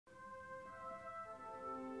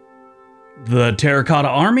The Terracotta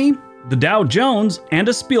Army, the Dow Jones, and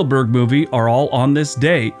a Spielberg movie are all on this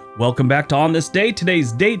day. Welcome back to On This Day.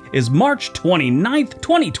 Today's date is March 29th,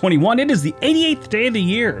 2021. It is the 88th day of the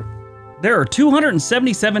year. There are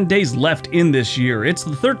 277 days left in this year. It's the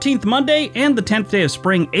 13th Monday and the 10th day of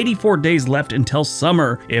spring, 84 days left until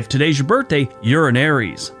summer. If today's your birthday, you're an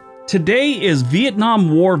Aries. Today is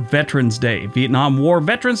Vietnam War Veterans Day. Vietnam War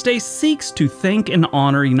Veterans Day seeks to thank and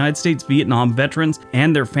honor United States Vietnam veterans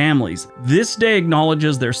and their families. This day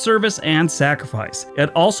acknowledges their service and sacrifice. It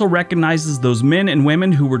also recognizes those men and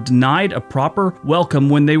women who were denied a proper welcome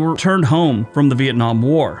when they were returned home from the Vietnam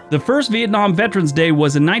War. The first Vietnam Veterans Day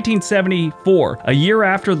was in 1974, a year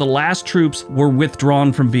after the last troops were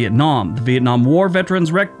withdrawn from Vietnam. The Vietnam War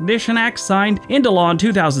Veterans Recognition Act, signed into law in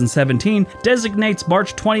 2017, designates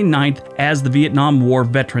March 29th as the Vietnam War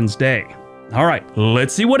Veterans Day. All right,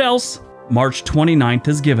 let's see what else March 29th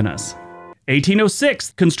has given us.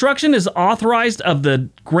 1806, construction is authorized of the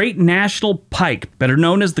Great National Pike, better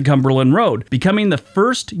known as the Cumberland Road, becoming the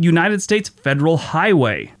first United States federal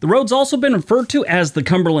highway. The road's also been referred to as the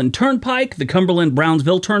Cumberland Turnpike, the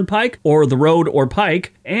Cumberland-Brownsville Turnpike, or the Road or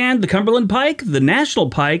Pike, and the Cumberland Pike, the National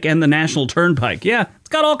Pike, and the National Turnpike. Yeah, it's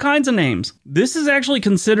got all kinds of names. This is actually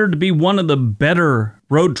considered to be one of the better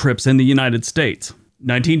road trips in the United States.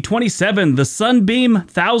 1927, the Sunbeam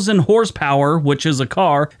 1000 horsepower, which is a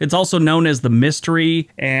car. It's also known as the Mystery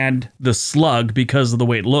and the Slug because of the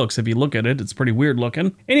way it looks. If you look at it, it's pretty weird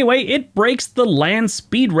looking. Anyway, it breaks the land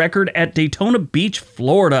speed record at Daytona Beach,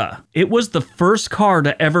 Florida. It was the first car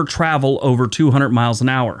to ever travel over 200 miles an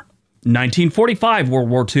hour. 1945, World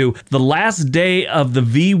War II, the last day of the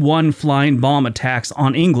V-1 flying bomb attacks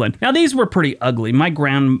on England. Now, these were pretty ugly. My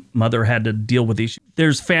grandmother had to deal with these.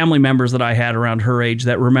 There's family members that I had around her age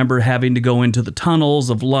that remember having to go into the tunnels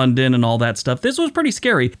of London and all that stuff. This was pretty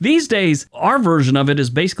scary. These days, our version of it is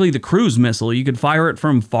basically the cruise missile. You could fire it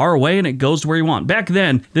from far away and it goes to where you want. Back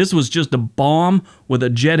then, this was just a bomb with a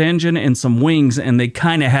jet engine and some wings, and they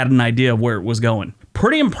kind of had an idea of where it was going.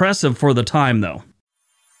 Pretty impressive for the time, though.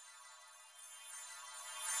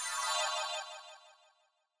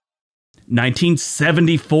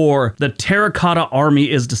 1974, the Terracotta Army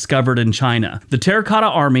is discovered in China. The Terracotta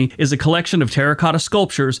Army is a collection of terracotta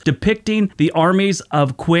sculptures depicting the armies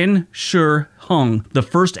of Qin Shi Huang, the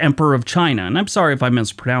first emperor of China. And I'm sorry if I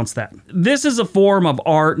mispronounced that. This is a form of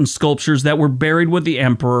art and sculptures that were buried with the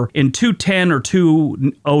emperor in 210 or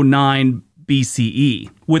 209 BCE,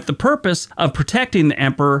 with the purpose of protecting the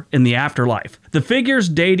emperor in the afterlife. The figures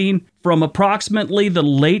dating from approximately the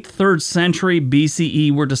late 3rd century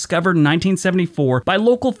BCE were discovered in 1974 by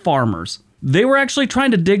local farmers. They were actually trying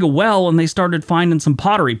to dig a well and they started finding some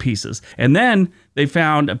pottery pieces. And then they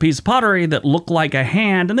found a piece of pottery that looked like a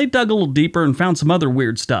hand, and they dug a little deeper and found some other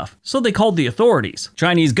weird stuff. So they called the authorities.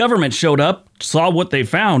 Chinese government showed up, saw what they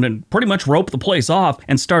found, and pretty much roped the place off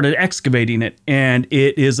and started excavating it. And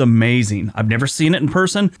it is amazing. I've never seen it in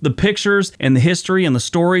person. The pictures and the history and the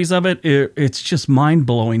stories of it, it's just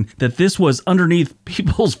mind-blowing that this was underneath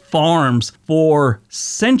people's farms for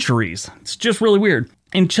centuries. It's just really weird.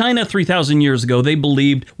 In China 3,000 years ago, they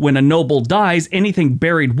believed when a noble dies, anything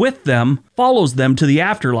buried with them follows them to the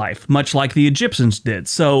afterlife, much like the Egyptians did.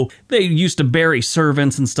 So they used to bury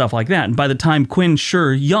servants and stuff like that. And by the time Qin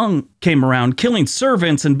Shi Huang came around, killing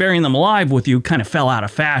servants and burying them alive with you kind of fell out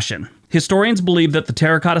of fashion. Historians believe that the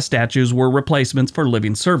terracotta statues were replacements for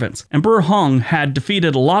living servants. Emperor Hong had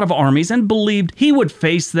defeated a lot of armies and believed he would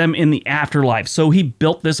face them in the afterlife, so he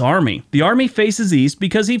built this army. The army faces east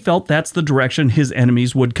because he felt that's the direction his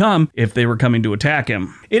enemies would come if they were coming to attack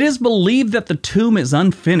him. It is believed that the tomb is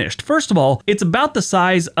unfinished. First of all, it's about the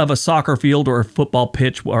size of a soccer field or a football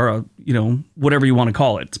pitch or a whatever you want to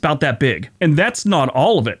call it. It's about that big. And that's not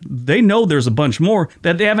all of it. They know there's a bunch more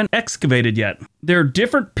that they haven't excavated yet. There are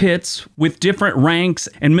different pits with different ranks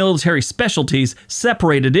and military specialties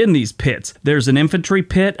separated in these pits. There's an infantry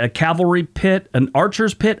pit, a cavalry pit, an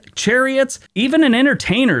archer's pit, chariots, even an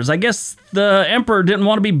entertainer's. I guess the emperor didn't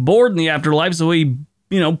want to be bored in the afterlife, so he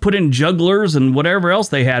put in jugglers and whatever else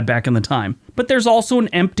they had back in the time. But there's also an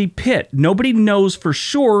empty pit. Nobody knows for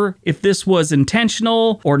sure if this was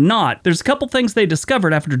intentional or not. There's a couple things they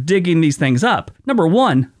discovered after digging these things up. Number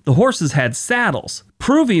one, the horses had saddles,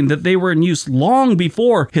 proving that they were in use long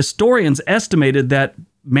before historians estimated that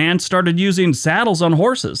man started using saddles on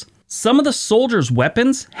horses. Some of the soldiers'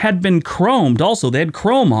 weapons had been chromed also. They had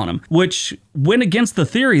chrome on them, which went against the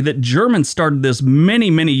theory that Germans started this many,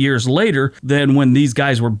 many years later than when these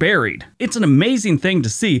guys were buried. It's an amazing thing to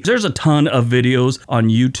see. There's a ton of videos on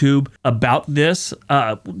YouTube about this.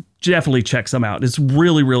 Definitely check some out. It's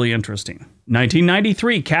really, really interesting.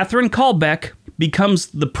 1993, Catherine Kalbeck becomes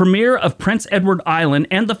the Premier of Prince Edward Island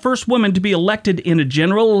and the first woman to be elected in a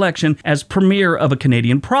general election as Premier of a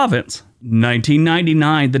Canadian province.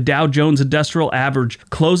 1999, the Dow Jones Industrial Average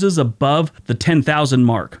closes above the 10,000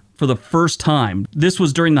 mark for the first time. This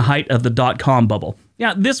was during the height of the dot-com bubble.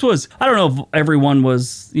 Yeah, this was, I don't know if everyone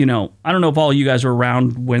was, I don't know if all you guys were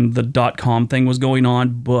around when the dot-com thing was going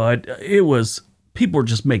on, but it was, people were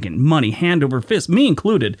just making money hand over fist, me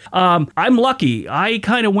included. I'm lucky. I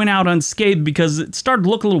kind of went out unscathed because it started to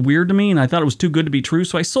look a little weird to me and I thought it was too good to be true.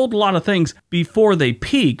 So I sold a lot of things before they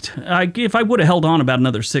peaked. If I would have held on about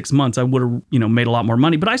another 6 months, I would have, made a lot more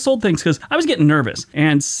money. But I sold things because I was getting nervous.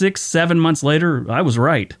 And 6, 7 months later, I was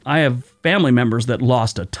right. I have family members that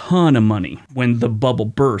lost a ton of money when the bubble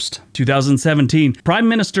burst. 2017, Prime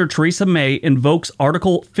Minister Theresa May invokes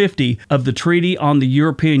Article 50 of the Treaty on the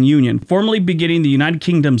European Union, formally beginning the United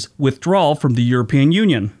Kingdom's withdrawal from the European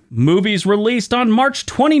Union. Movies released on March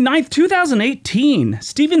 29th, 2018.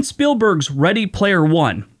 Steven Spielberg's Ready Player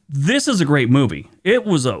One. This is a great movie. It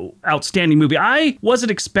was an outstanding movie. I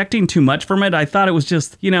wasn't expecting too much from it. I thought it was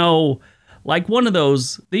just, like one of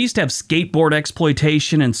those, they used to have skateboard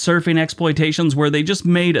exploitation and surfing exploitations where they just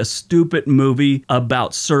made a stupid movie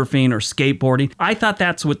about surfing or skateboarding. I thought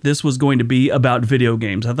that's what this was going to be about video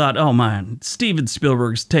games. I thought, oh man, Steven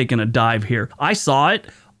Spielberg's taking a dive here. I saw it.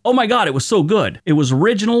 Oh my God, it was so good. It was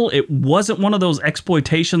original. It wasn't one of those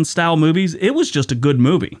exploitation style movies. It was just a good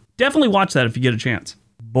movie. Definitely watch that if you get a chance.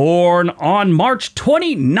 Born on March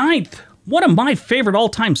 29th. One of my favorite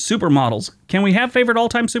all-time supermodels. Can we have favorite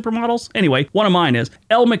all-time supermodels? Anyway, one of mine is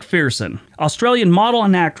Elle Macpherson, Australian model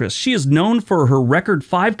and actress. She is known for her record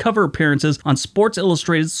 5 cover appearances on Sports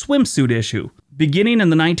Illustrated's swimsuit issue, beginning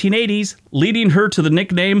in the 1980s, leading her to the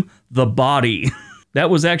nickname The Body. That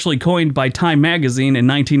was actually coined by Time magazine in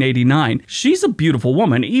 1989. She's a beautiful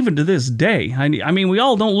woman, even to this day. I mean, we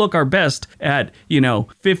all don't look our best at,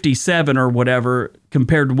 57 or whatever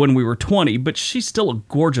compared to when we were 20, but she's still a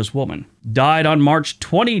gorgeous woman. Died on March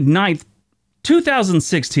 29th,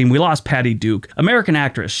 2016, we lost Patty Duke, American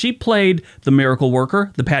actress. She played The Miracle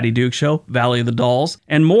Worker, The Patty Duke Show, Valley of the Dolls,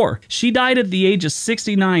 and more. She died at the age of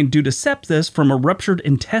 69 due to sepsis from a ruptured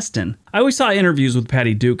intestine. I always saw interviews with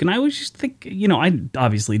Patty Duke, and I always just think, I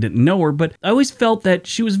obviously didn't know her, but I always felt that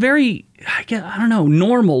she was very, I don't know,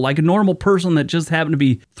 normal, like a normal person that just happened to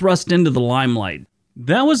be thrust into the limelight.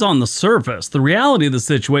 That was on the surface. The reality of the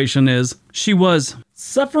situation is she was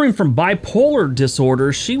suffering from bipolar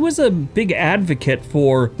disorder. She was a big advocate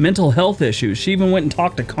for mental health issues. She even went and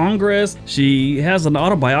talked to Congress. She has an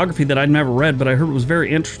autobiography that I'd never read, but I heard it was very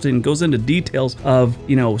interesting. It goes into details of,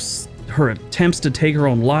 her attempts to take her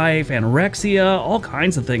own life, anorexia, all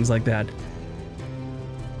kinds of things like that.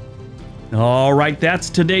 All right, that's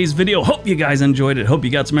today's video. Hope you guys enjoyed it. Hope you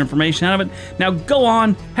got some information out of it. Now go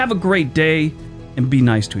on, have a great day, and be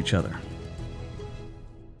nice to each other.